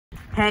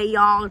Hey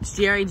y'all, it's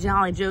Jerry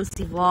Jolly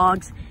Josie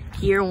Vlogs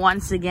here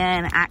once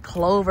again at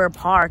Clover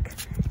Park.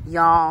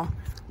 Y'all,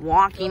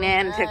 walking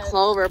into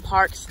Clover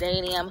Park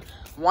Stadium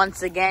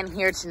once again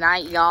here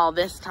tonight, y'all.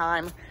 This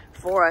time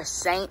for a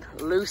St.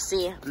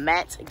 Lucie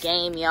Met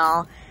game,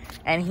 y'all.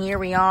 And here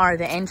we are,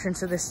 the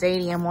entrance of the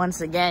stadium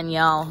once again,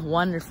 y'all.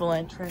 Wonderful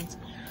entrance.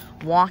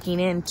 Walking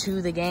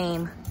into the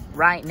game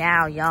right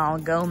now, y'all.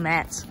 Go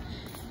Mets.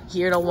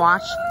 Here to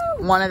watch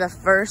one of the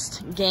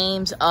first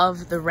games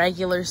of the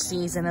regular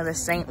season of the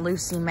St.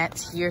 Lucie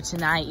Mets here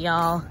tonight,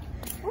 y'all.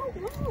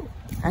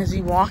 As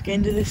we walk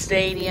into the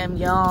stadium,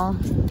 y'all.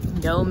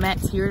 Go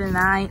Mets here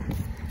tonight.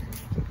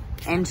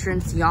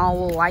 Entrance y'all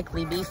will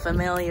likely be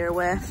familiar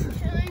with.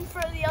 Cheering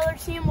for the other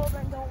team, well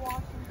then don't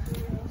walk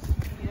into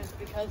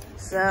this.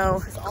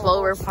 So,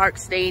 Clover Park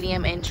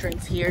Stadium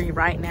entrance here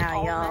right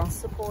now, y'all.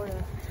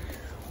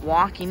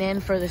 Walking in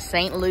for the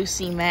St.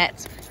 Lucie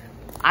Mets.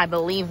 I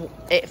believe,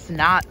 if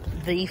not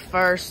the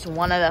first,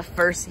 one of the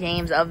first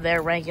games of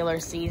their regular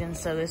season.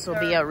 So this will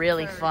be a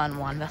really fun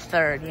one. The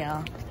third,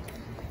 y'all.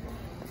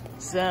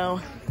 So,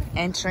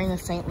 entering the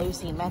St.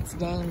 Lucie Mets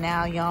game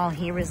now, y'all.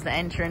 Here is the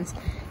entrance.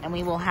 And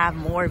we will have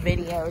more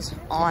videos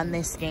on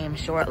this game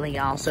shortly,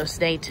 y'all. So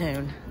stay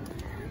tuned.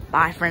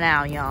 Bye for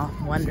now, y'all.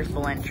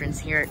 Wonderful entrance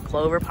here at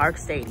Clover Park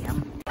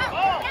Stadium.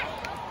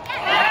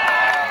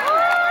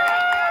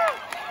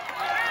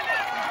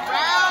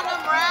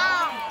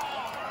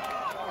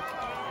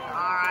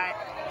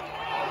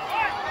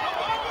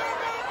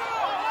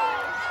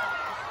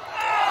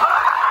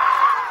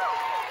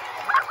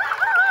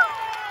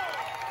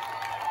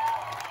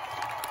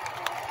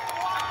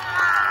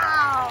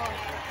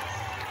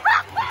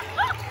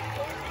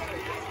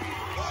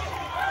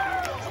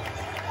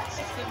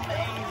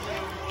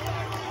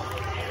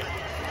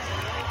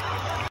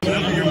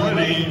 Whenever you're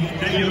ready,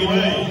 take it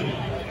away.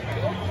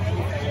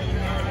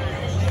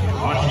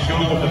 Watch you go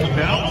with the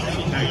bounce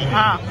technique.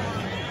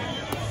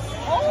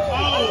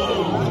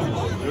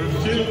 Oh, there's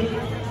two.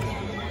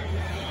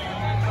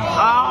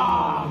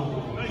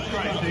 Oh. Nice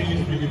try, Stacey,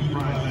 to give you the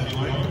prize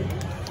anyway.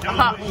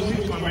 Now,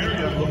 from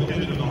area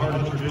located in the heart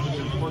of tradition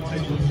is what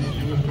St. Lucie's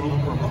do is go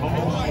from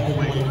home all the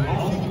way to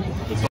home.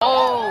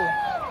 Oh.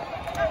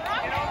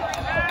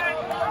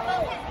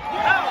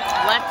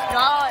 Let's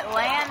go, it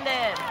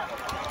landed.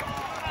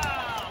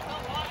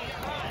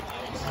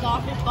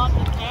 Soccer butt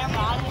the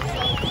camera. I'm just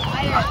so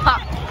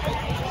tired.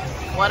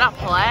 What a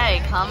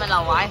play, coming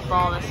to life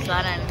all of a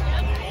sudden.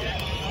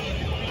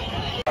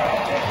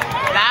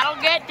 That'll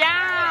get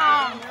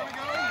down.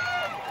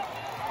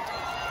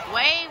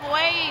 Wave,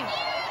 wave.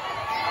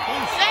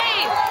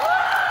 Save.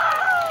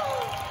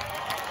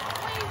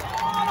 He's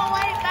all the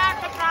way back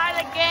to tie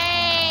the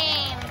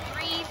game.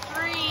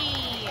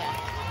 3-3.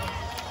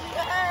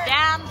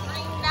 Down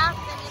 3-0.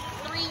 It's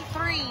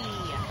 3-3.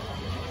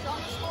 It's on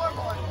the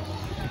scoreboard.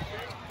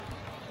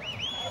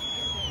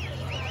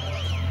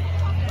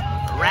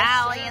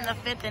 Rally in the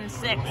 5th and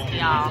 6th,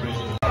 y'all.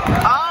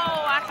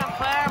 Oh, that's a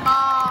fair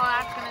ball.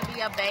 That's going to be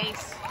a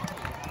base.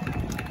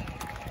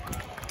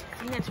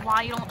 See, that's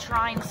why you don't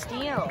try and steal.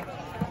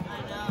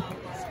 I know.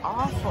 It's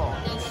awful.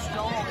 They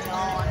stole,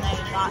 y'all, and they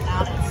got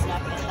out at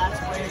 2nd. That's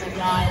where the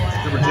guy went.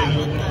 Number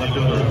 10, left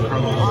fielder,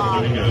 Carlos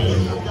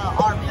Rodriguez. The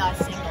RBI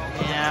single.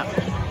 Yeah.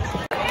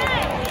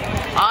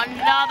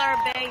 Another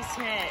base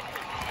hit.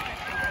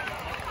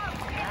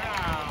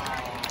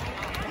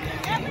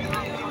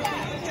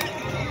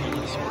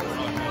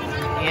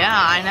 Yeah,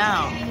 I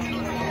know.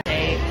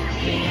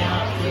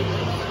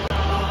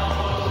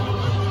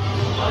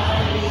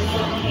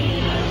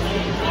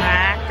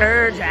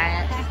 Cracker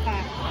Jack.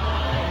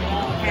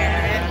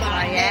 If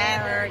I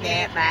ever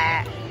get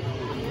back.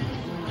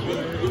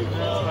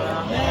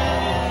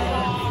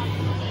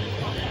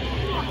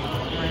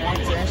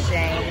 It's a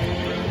shame.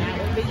 That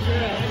would be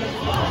good.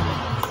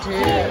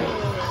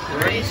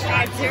 2, 3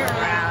 strikes here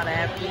around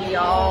empty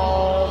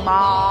old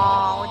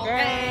ball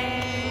game.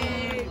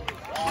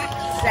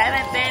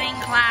 7th inning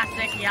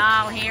classic,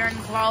 y'all, here in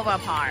Clover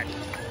Park.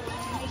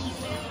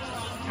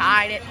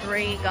 Tied at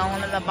 3,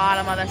 going to the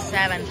bottom of the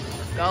 7th.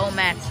 Go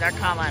Mets, they're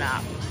coming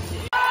up.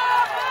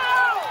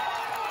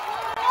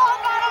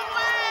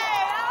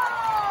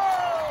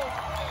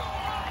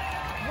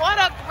 What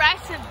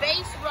aggressive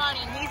base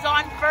running. He's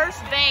on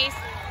first base,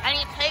 and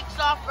he takes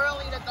off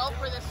early to go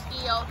for the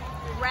steal.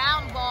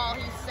 Ground ball,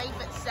 he's safe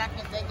at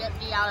 2nd. They get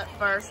me out at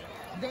 1st.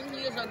 Then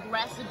he is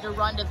aggressive to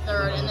run to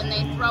 3rd, and then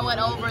they throw it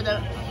over the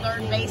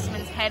 3rd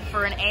baseman's head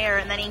for an error,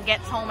 and then he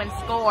gets home and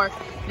scores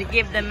to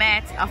give the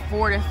Mets a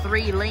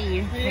 4-3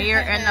 lead here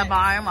in the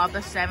bottom of the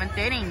 7th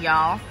inning,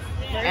 y'all.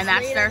 And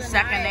that's their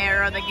 2nd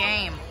error of the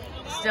game.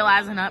 Still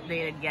hasn't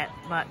updated yet,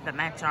 but the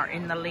Mets are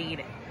in the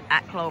lead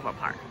at Clover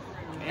Park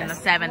in the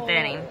 7th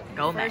inning.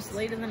 Go Mets. First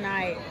lead of the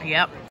night.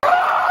 Yep.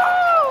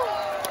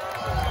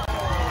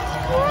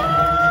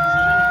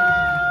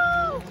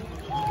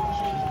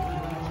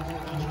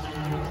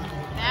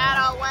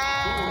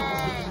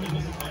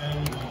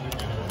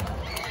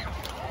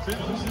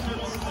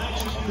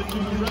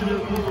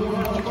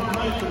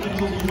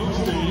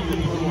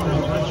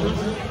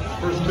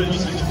 First pitch,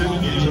 6th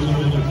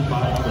inning,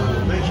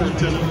 to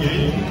attend the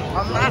game.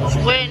 A match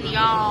win,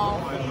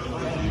 y'all.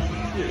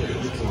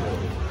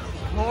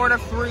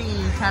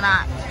 4-3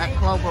 tonight at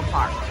Clover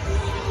Park.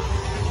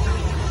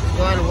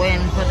 Good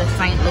win for the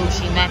St.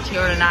 Lucie Mets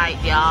here tonight,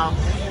 y'all.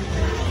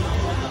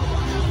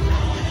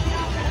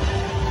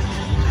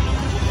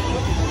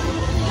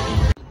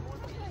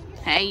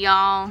 Hey,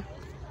 y'all.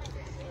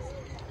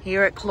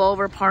 Here at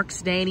Clover Park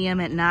Stadium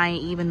at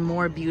night, even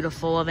more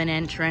beautiful of an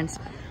entrance.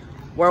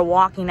 We're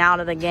walking out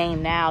of the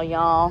game now,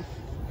 y'all.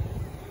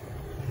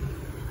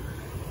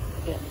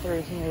 Get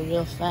through here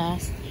real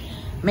fast.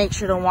 Make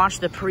sure to watch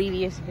the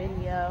previous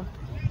video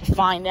to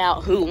find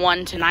out who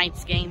won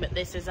tonight's game. But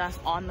this is us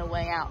on the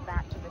way out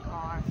back to the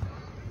car.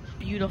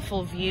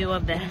 Beautiful view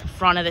of the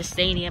front of the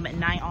stadium at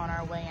night on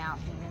our way out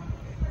here.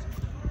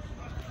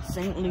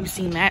 St.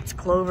 Lucie Mets,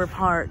 Clover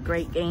Park.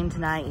 Great game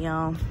tonight,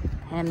 y'all.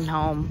 Heading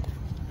home.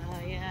 Oh,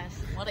 yes.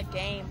 What a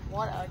game.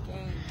 What a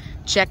game.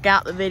 Check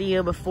out the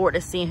video before to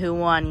see who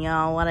won,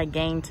 y'all. What a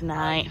game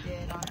tonight. Oh, you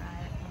did. All right.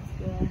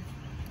 That's good.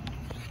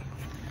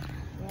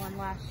 One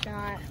last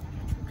shot.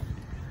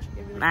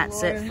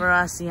 That's it for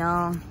us,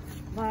 y'all.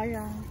 Bye,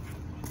 y'all.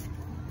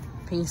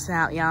 Peace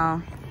out,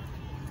 y'all.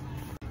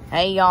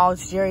 Hey, y'all.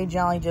 It's Jerry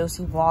Jolly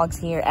Josie Vlogs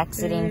here,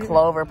 exiting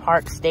Clover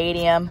Park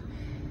Stadium.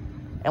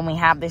 And we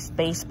have this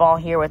baseball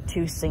here with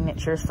 2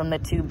 signatures from the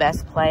 2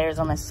 best players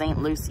on the St.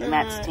 Lucie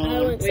Mets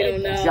team. We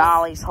don't know.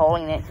 Jolly's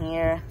holding it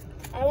here.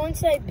 I wouldn't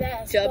say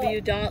best.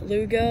 W.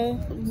 Lugo.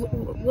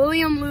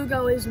 William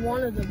Lugo is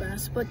one of the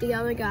best, but the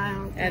other guy, I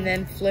don't think. And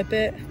then flip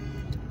it.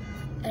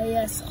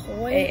 A.S.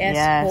 Hoy. A.S.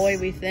 Yes. Hoy,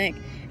 we think.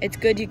 It's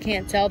good you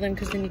can't tell them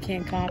because then you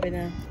can't copy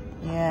them.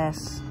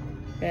 Yes.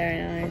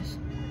 Very nice.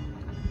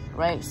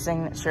 Great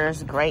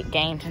signatures. Great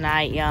game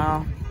tonight,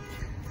 y'all.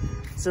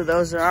 So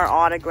those are our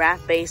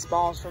autographed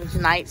baseballs from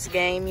tonight's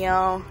game,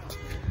 y'all.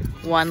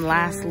 One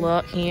last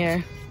look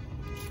here.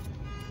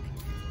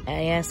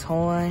 A.S.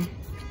 Hoy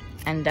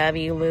and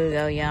W.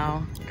 Lugo,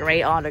 y'all.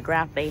 Great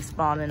autographed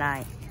baseball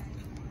tonight.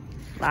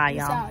 Bye,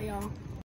 y'all. Peace out, y'all.